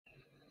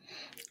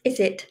Is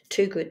it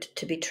too good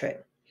to be true?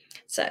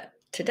 So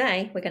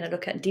today we're going to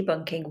look at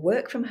debunking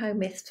work from home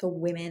myths for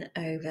women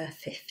over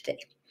 50.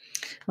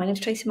 My name is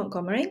Tracy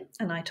Montgomery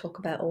and I talk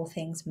about all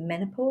things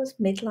menopause,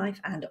 midlife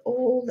and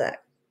all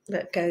that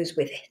goes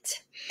with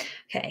it.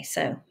 Okay,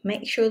 so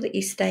make sure that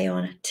you stay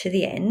on to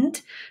the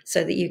end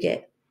so that you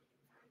get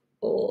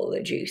all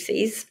the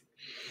juices.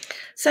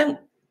 So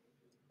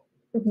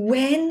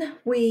when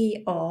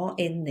we are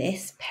in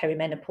this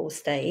perimenopause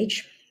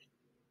stage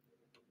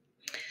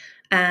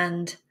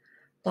and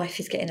life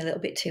is getting a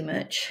little bit too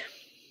much,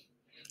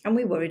 and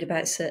we're worried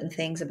about certain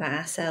things about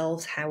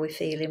ourselves, how we're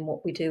feeling,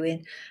 what we're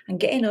doing, and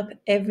getting up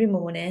every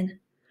morning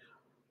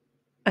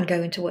and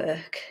going to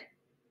work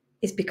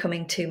is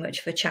becoming too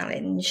much of a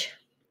challenge.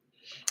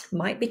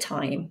 Might be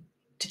time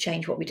to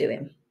change what we're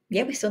doing.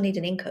 Yeah, we still need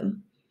an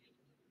income.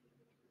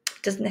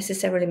 Doesn't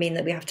necessarily mean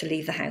that we have to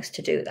leave the house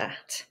to do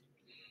that.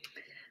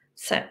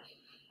 So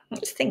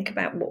let's think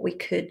about what we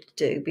could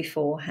do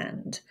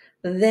beforehand.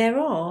 There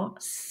are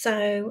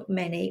so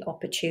many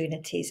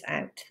opportunities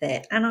out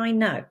there, and I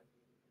know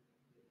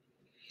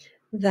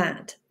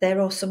that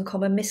there are some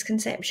common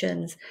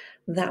misconceptions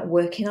that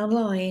working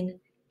online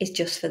is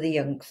just for the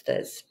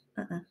youngsters.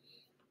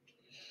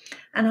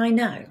 And I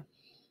know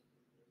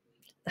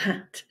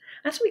that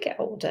as we get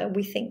older,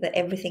 we think that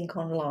everything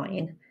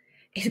online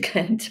is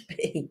going to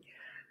be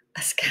a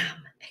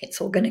scam.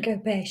 It's all going to go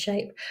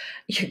pear-shaped.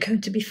 You're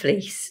going to be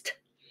fleeced.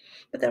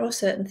 But there are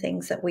certain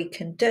things that we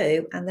can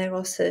do, and there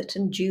are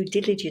certain due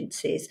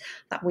diligences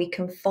that we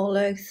can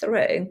follow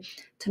through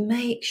to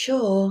make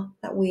sure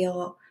that we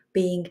are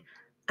being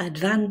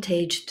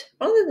advantaged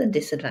rather than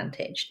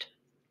disadvantaged.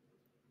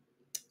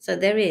 So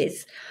there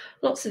is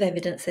lots of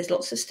evidence, there's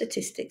lots of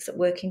statistics that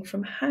working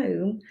from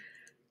home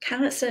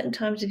can at certain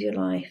times of your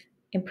life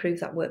improve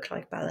that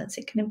work-life balance.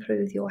 It can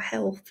improve your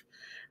health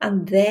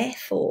and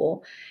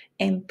therefore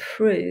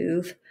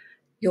improve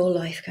your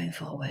life going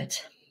forward.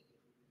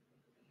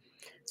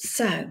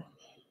 So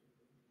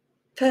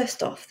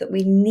first off, that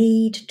we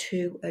need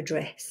to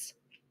address,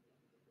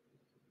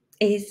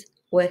 is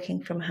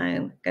working from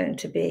home going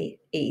to be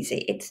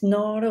easy? It's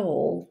not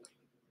all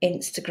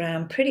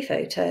Instagram pretty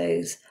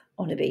photos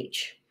on a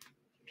beach.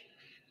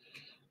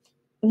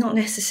 Not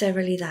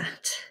necessarily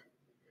that.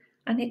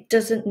 And it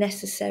doesn't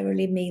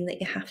necessarily mean that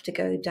you have to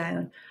go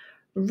down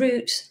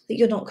routes that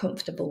you're not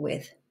comfortable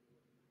with.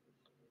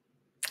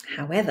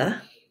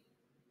 However,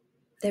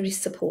 there is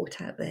support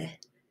out there.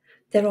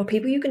 There are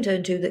people you can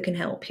turn to that can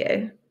help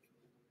you.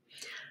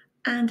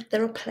 And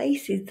there are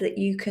places that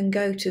you can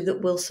go to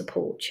that will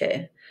support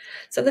you.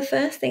 So the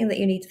first thing that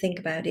you need to think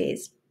about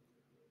is,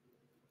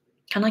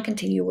 can I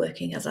continue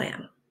working as I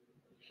am?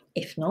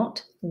 If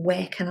not,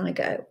 where can I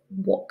go?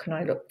 What can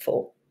I look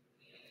for?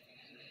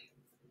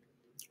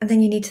 And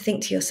then you need to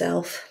think to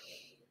yourself,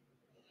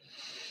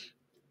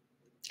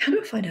 how do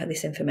I find out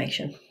this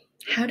information?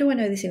 How do I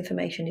know this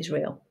information is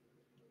real?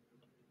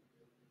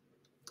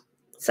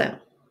 So,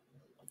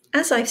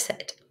 as I've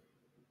said,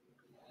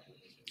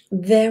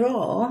 there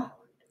are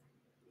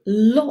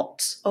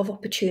lots of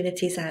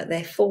opportunities out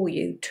there for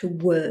you to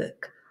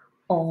work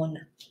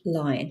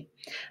online.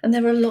 And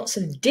there are lots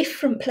of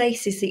different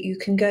places that you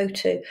can go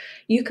to.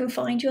 You can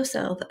find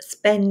yourself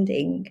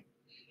spending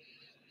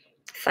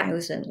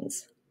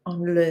thousands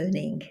on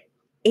learning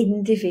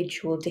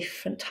individual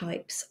different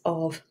types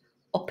of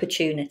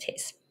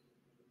opportunities.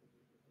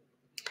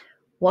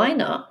 Why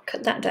not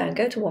cut that down,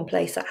 go to one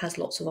place that has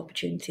lots of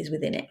opportunities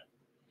within it?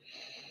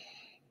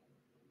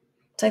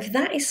 So if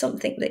that is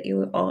something that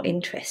you are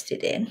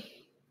interested in,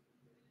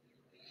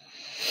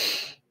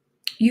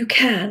 you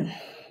can.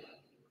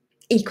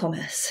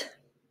 E-commerce,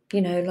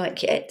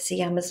 like your Etsy,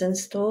 Amazon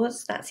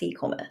stores, that's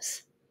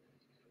e-commerce.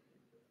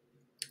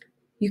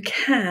 You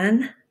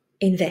can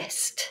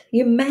invest.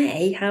 You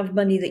may have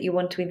money that you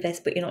want to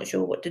invest, but you're not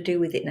sure what to do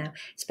with it now,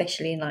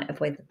 especially in light of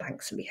where the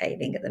banks are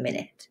behaving at the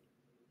minute.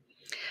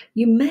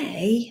 You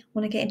may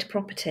want to get into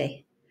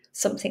property,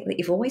 something that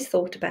you've always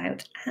thought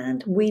about,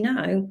 and we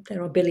know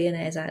there are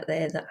billionaires out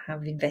there that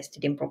have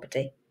invested in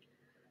property.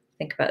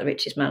 Think about the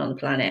richest man on the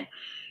planet.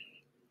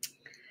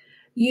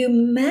 You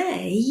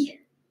may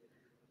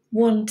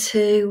want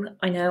to,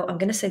 I know I'm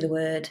going to say the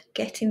word,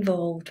 get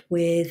involved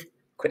with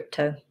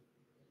crypto.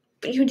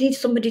 But you need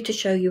somebody to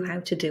show you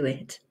how to do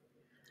it.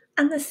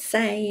 And the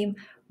same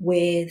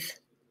with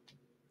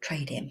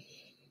trading.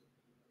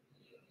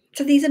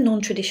 So these are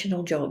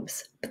non-traditional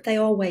jobs, but they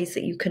are ways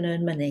that you can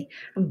earn money.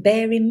 And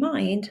bear in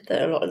mind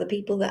that a lot of the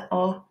people that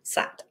are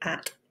sat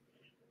at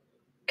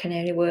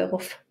Canary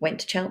Wharf,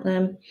 went to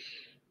Cheltenham,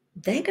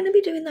 they're going to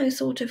be doing those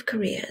sort of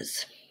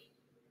careers.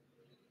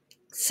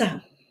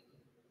 So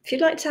if you'd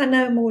like to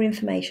know more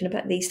information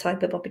about these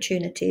type of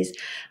opportunities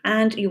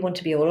and you want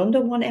to be all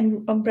under one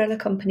umbrella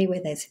company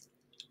where there's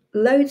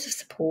loads of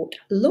support,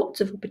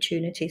 lots of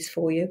opportunities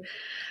for you,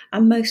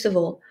 and most of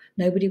all,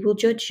 nobody will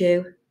judge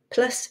you,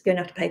 plus you don't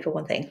have to pay for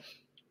one thing.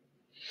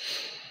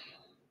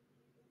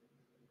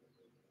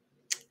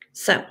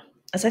 So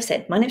as I've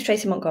said, my name's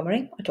Tracy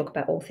Montgomery. I talk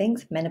about all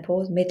things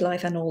menopause,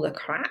 midlife, and all the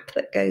crap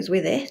that goes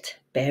with it.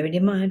 Bearing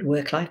in mind,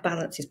 work-life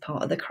balance is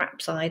part of the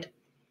crap side.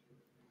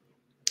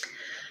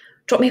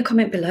 Drop me a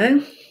comment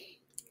below.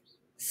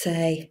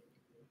 Say,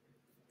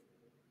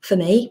 for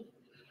me,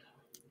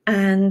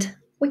 and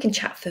we can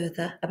chat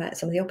further about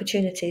some of the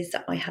opportunities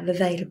that I have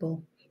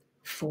available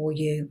for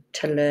you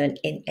to learn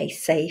in a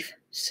safe,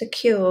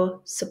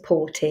 secure,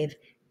 supportive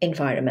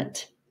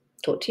environment.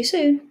 Talk to you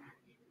soon.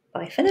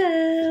 Bye for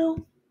now.